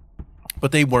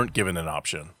 but they weren't given an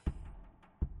option.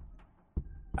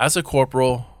 As a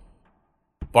corporal,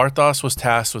 Barthas was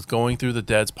tasked with going through the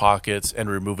dead's pockets and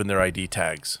removing their ID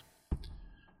tags.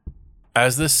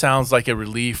 As this sounds like a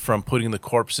relief from putting the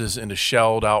corpses into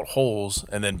shelled out holes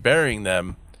and then burying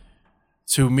them,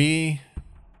 to me,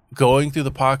 going through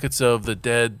the pockets of the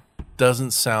dead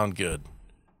doesn't sound good.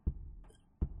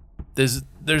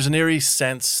 There's an eerie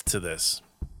sense to this.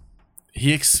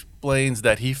 He explains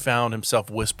that he found himself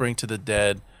whispering to the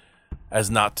dead as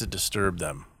not to disturb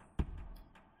them.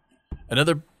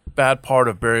 Another bad part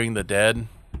of burying the dead,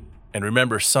 and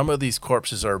remember, some of these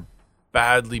corpses are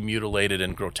badly mutilated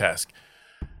and grotesque.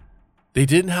 They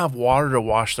didn't have water to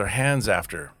wash their hands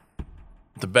after.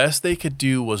 The best they could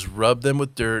do was rub them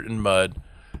with dirt and mud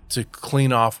to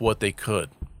clean off what they could.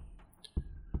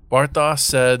 Barthas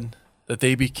said that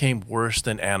they became worse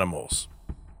than animals.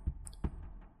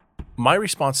 My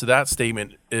response to that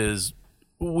statement is,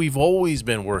 we've always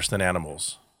been worse than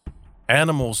animals.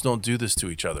 Animals don't do this to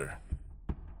each other.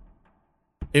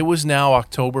 It was now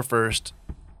October 1st,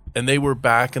 and they were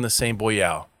back in the same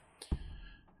boyau,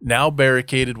 now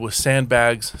barricaded with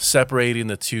sandbags separating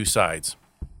the two sides.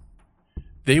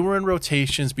 They were in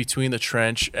rotations between the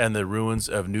trench and the ruins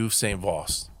of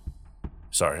Neuve-Saint-Vaast.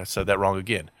 Sorry, I said that wrong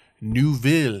again.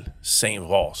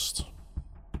 Neuville-Saint-Vaast.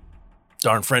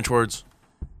 Darn French words.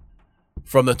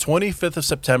 From the 25th of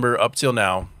September up till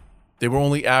now, they were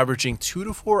only averaging 2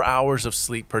 to 4 hours of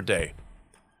sleep per day.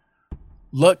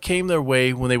 Luck came their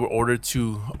way when they were ordered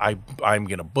to, I'm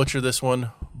going to butcher this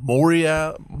one,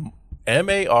 Moruil,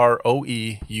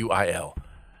 M-A-R-O-E-U-I-L.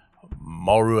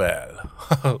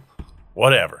 Moruil.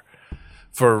 Whatever.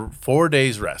 For 4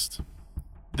 days rest.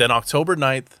 Then October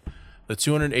 9th, the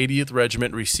 280th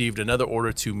Regiment received another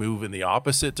order to move in the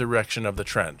opposite direction of the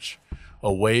trench,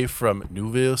 away from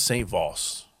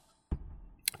Neuville-Saint-Vaast.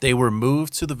 They were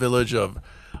moved to the village of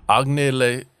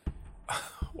Agnay-le...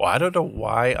 Well, I don't know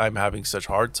why I'm having such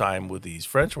a hard time with these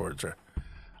French words. I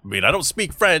mean, I don't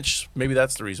speak French. Maybe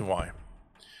that's the reason why.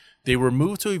 They were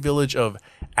moved to a village of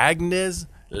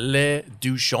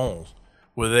Agnay-le-Duchamp,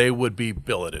 where they would be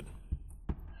billeted.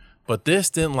 But this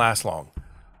didn't last long.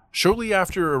 Shortly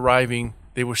after arriving,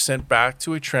 they were sent back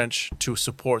to a trench to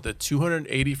support the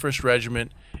 281st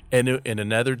Regiment in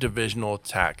another divisional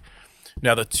attack.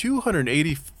 Now, the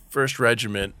 281st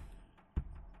Regiment,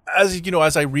 as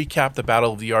I recap the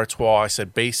Battle of the Artois, I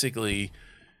said basically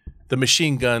the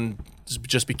machine gun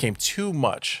just became too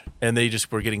much, and they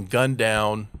just were getting gunned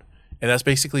down, and that's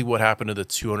basically what happened to the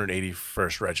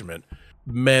 281st Regiment.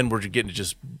 Men were getting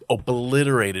just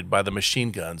obliterated by the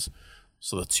machine guns.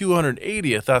 So the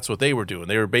 280th, that's what they were doing.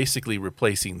 They were basically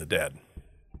replacing the dead.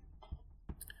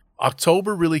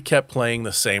 October really kept playing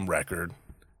the same record.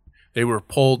 They were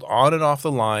pulled on and off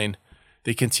the line.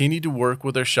 They continued to work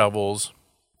with their shovels.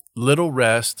 Little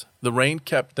rest, the rain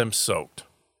kept them soaked.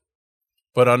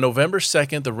 But on November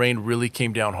 2nd, the rain really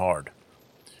came down hard.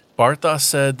 Barthas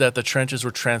said that the trenches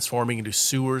were transforming into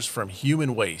sewers from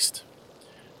human waste.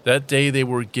 That day they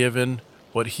were given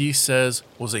what he says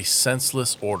was a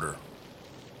senseless order.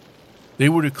 They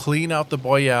were to clean out the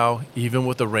boyau even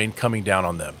with the rain coming down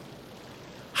on them.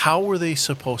 How were they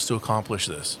supposed to accomplish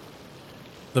this?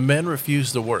 The men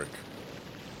refused to work.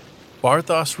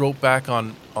 Barthas wrote back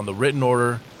on the written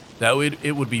order that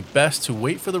it would be best to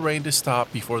wait for the rain to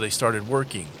stop before they started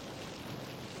working.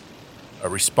 A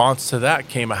response to that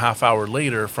came a half hour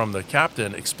later from the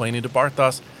captain explaining to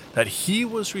Barthas that he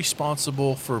was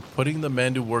responsible for putting the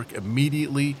men to work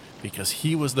immediately because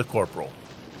he was the corporal.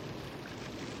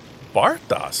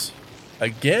 Barthas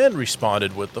again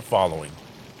responded with the following.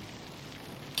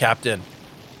 Captain,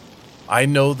 I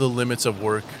know the limits of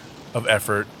work, of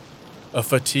effort, of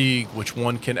fatigue which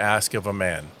one can ask of a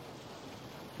man.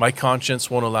 My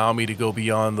conscience won't allow me to go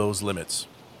beyond those limits.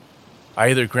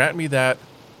 Either grant me that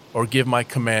or give my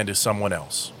command to someone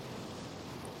else.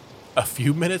 A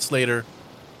few minutes later,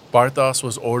 Barthas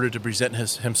was ordered to present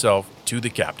himself to the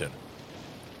captain.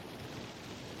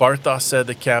 Barthas said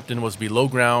the captain was below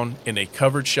ground in a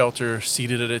covered shelter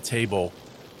seated at a table,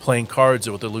 playing cards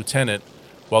with the lieutenant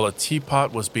while a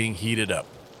teapot was being heated up.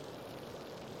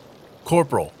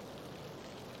 Corporal,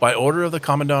 by order of the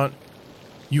commandant,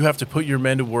 you have to put your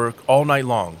men to work all night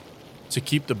long to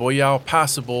keep the boyau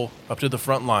passable up to the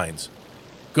front lines.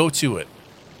 Go to it.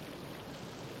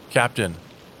 Captain,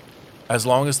 as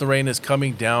long as the rain is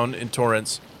coming down in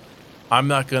torrents, I'm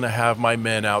not going to have my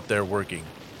men out there working,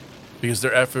 because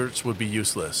their efforts would be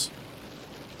useless.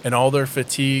 And all their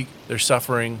fatigue, their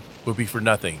suffering, would be for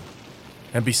nothing.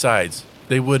 And besides,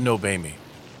 they wouldn't obey me.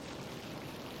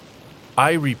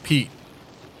 I repeat,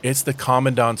 it's the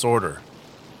commandant's order.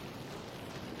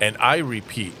 And I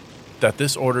repeat that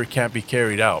this order can't be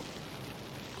carried out.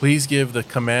 Please give the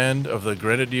command of the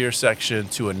Grenadier section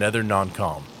to another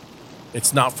non-com.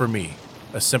 It's not for me,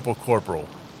 a simple corporal,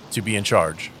 to be in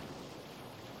charge.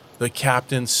 The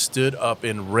captain stood up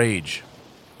in rage.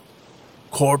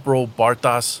 Corporal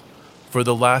Barthas, for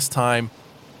the last time,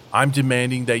 I'm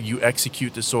demanding that you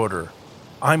execute this order.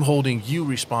 I'm holding you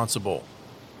responsible.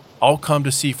 I'll come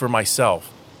to see for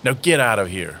myself. Now get out of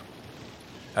here.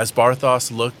 As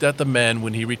Barthas looked at the men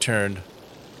when he returned,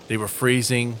 they were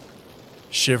freezing,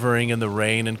 shivering in the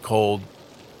rain and cold.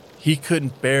 He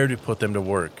couldn't bear to put them to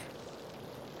work.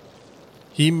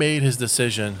 He made his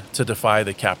decision to defy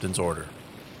the captain's order.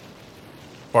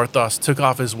 Barthas took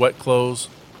off his wet clothes,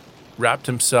 wrapped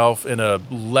himself in a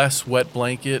less wet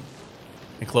blanket,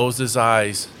 and closed his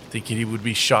eyes, thinking he would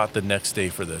be shot the next day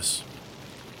for this.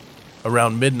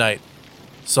 Around midnight,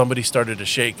 somebody started to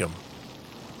shake him.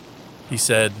 He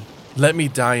said, "Let me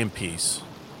die in peace."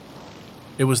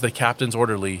 It was the captain's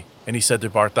orderly, and he said to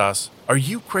Barthas, "Are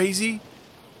you crazy?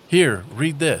 Here,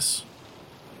 read this."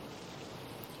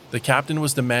 The captain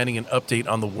was demanding an update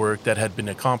on the work that had been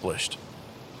accomplished.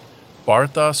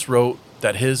 Barthas wrote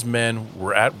that his men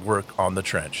were at work on the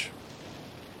trench.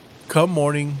 Come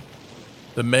morning,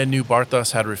 the men knew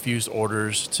Barthas had refused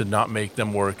orders to not make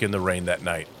them work in the rain that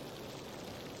night.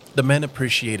 The men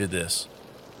appreciated this,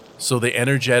 so they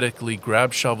energetically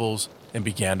grabbed shovels and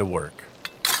began to work.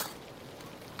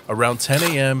 Around 10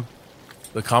 a.m.,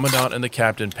 the commandant and the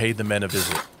captain paid the men a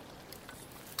visit.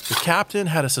 The captain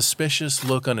had a suspicious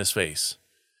look on his face.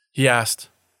 He asked,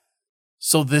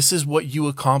 "So this is what you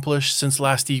accomplished since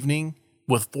last evening,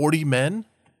 with 40 men?"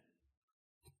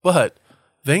 But,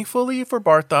 thankfully for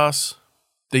Barthas,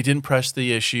 they didn't press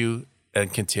the issue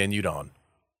and continued on.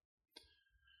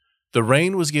 The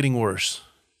rain was getting worse.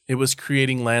 It was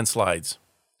creating landslides.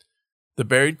 The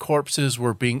buried corpses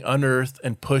were being unearthed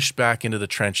and pushed back into the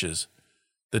trenches,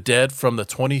 the dead from the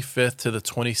 25th to the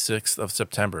 26th of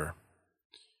September.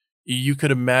 You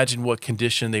could imagine what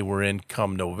condition they were in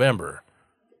come November.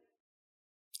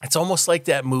 It's almost like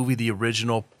that movie, the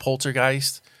original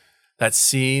Poltergeist, that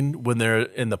scene when they're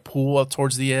in the pool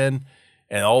towards the end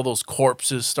and all those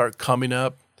corpses start coming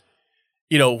up.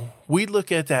 You know, we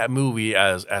look at that movie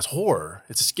as horror.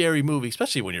 It's a scary movie,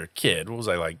 especially when you're a kid. What was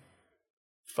I, like,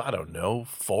 I don't know,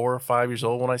 4 or 5 years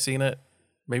old when I seen it?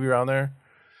 Maybe around there.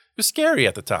 It was scary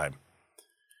at the time.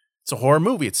 It's a horror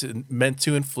movie. It's meant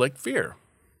to inflict fear.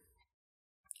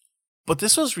 But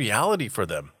this was reality for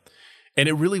them. And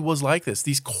it really was like this.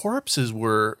 These corpses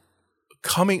were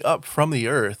coming up from the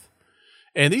earth.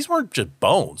 And these weren't just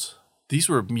bones. These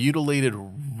were mutilated,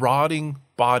 rotting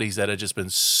bodies that had just been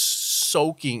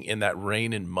soaking in that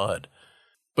rain and mud.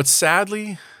 But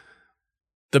sadly,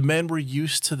 the men were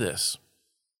used to this.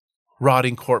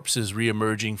 Rotting corpses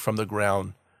reemerging from the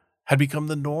ground, had become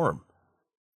the norm.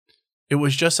 It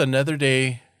was just another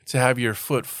day to have your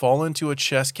foot fall into a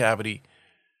chest cavity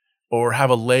or have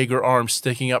a leg or arm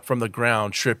sticking up from the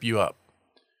ground trip you up.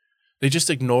 They just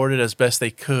ignored it as best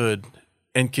they could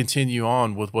and continue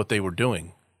on with what they were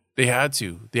doing. They had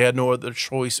to. They had no other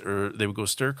choice or they would go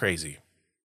stir crazy.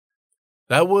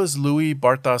 That was Louis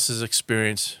Barthas'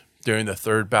 experience during the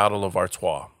Third Battle of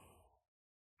Artois.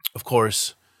 Of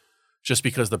course, just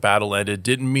because the battle ended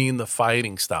didn't mean the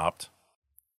fighting stopped.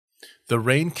 The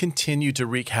rain continued to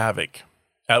wreak havoc.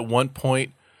 At one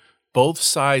point, both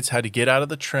sides had to get out of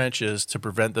the trenches to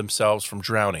prevent themselves from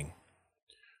drowning.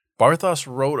 Barthas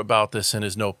wrote about this in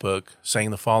his notebook,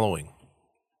 saying the following.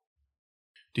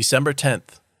 December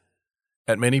 10th.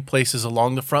 At many places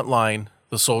along the front line,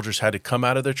 the soldiers had to come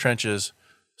out of their trenches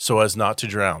so as not to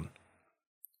drown.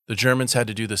 The Germans had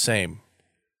to do the same.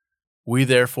 We,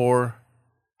 therefore,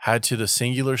 had to the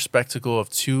singular spectacle of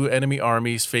two enemy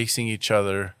armies facing each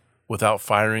other without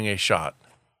firing a shot.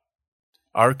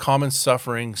 Our common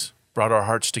sufferings brought our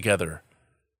hearts together,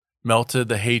 melted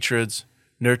the hatreds,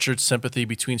 nurtured sympathy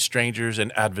between strangers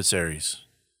and adversaries.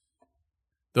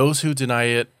 Those who deny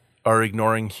it are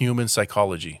ignoring human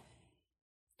psychology.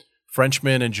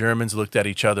 Frenchmen and Germans looked at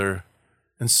each other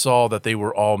and saw that they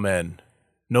were all men,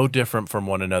 no different from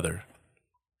one another.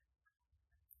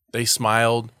 They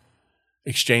smiled,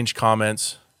 exchanged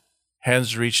comments,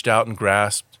 hands reached out and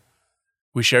grasped.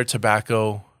 We shared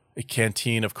tobacco, a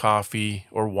canteen of coffee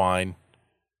or wine.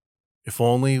 If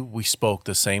only we spoke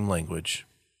the same language.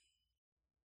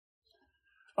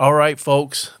 All right,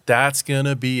 folks, that's going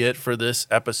to be it for this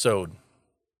episode.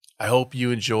 I hope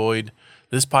you enjoyed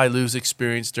this Poilu's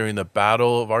experience during the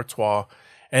Battle of Artois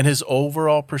and his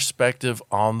overall perspective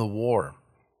on the war.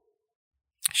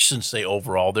 I shouldn't say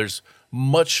overall. There's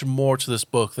much more to this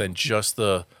book than just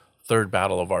the Third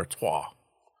Battle of Artois.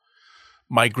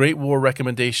 My Great War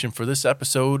recommendation for this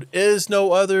episode is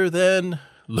no other than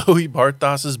Louis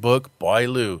Barthas' book,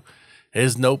 Poilu,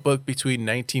 his notebook between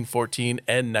 1914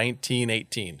 and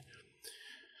 1918.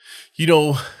 You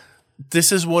know,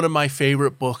 this is one of my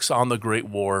favorite books on the Great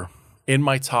War, in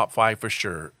my top 5 for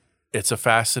sure. It's a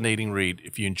fascinating read.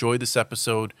 If you enjoyed this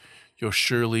episode, you'll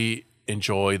surely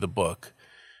enjoy the book.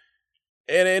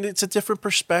 And it's a different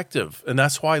perspective, and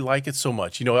that's why I like it so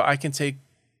much. You know, I can take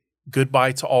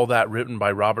Goodbye to All That, written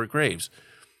by Robert Graves.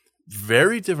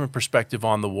 Very different perspective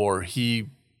on the war. He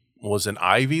was an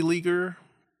Ivy Leaguer,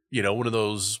 you know, one of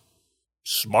those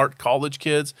smart college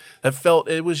kids that felt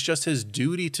it was just his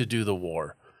duty to do the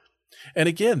war. And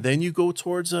again, then you go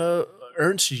towards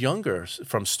Ernst Junger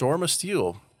from Storm of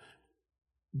Steel.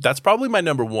 That's probably my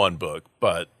number 1 book,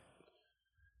 but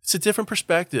it's a different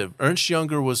perspective. Ernst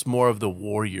Junger was more of the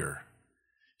warrior.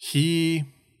 I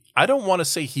don't want to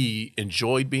say he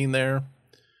enjoyed being there,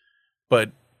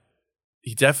 but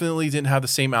he definitely didn't have the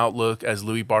same outlook as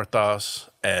Louis Barthas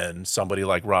and somebody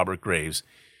like Robert Graves.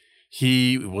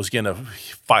 He was going to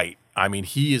fight. I mean,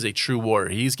 he is a true warrior.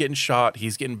 He's getting shot.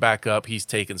 He's getting back up. He's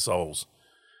taking souls.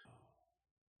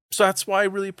 So that's why I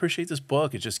really appreciate this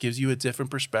book. It just gives you a different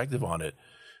perspective on it.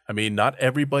 I mean, not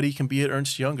everybody can be an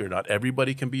Ernst Junger. Not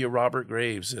everybody can be a Robert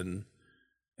Graves. And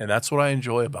that's what I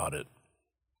enjoy about it.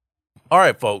 All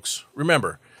right, folks,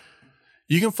 remember,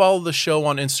 you can follow the show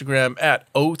on Instagram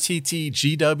at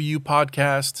OTTGW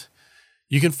Podcast.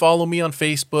 You can follow me on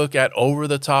Facebook at Over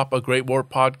the Top, a Great War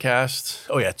Podcast.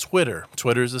 Oh, yeah, Twitter.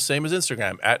 Twitter is the same as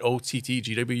Instagram, at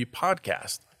OTTGW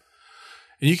Podcast.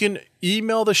 And you can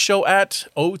email the show at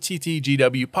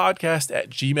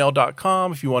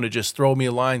OTTGWpodcast@gmail.com if you want to just throw me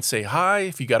a line, say hi.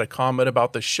 If you got a comment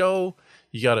about the show,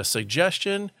 you got a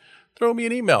suggestion, throw me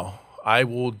an email. I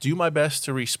will do my best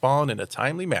to respond in a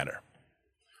timely manner.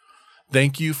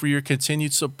 Thank you for your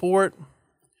continued support.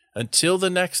 Until the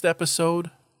next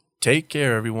episode, take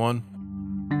care, everyone.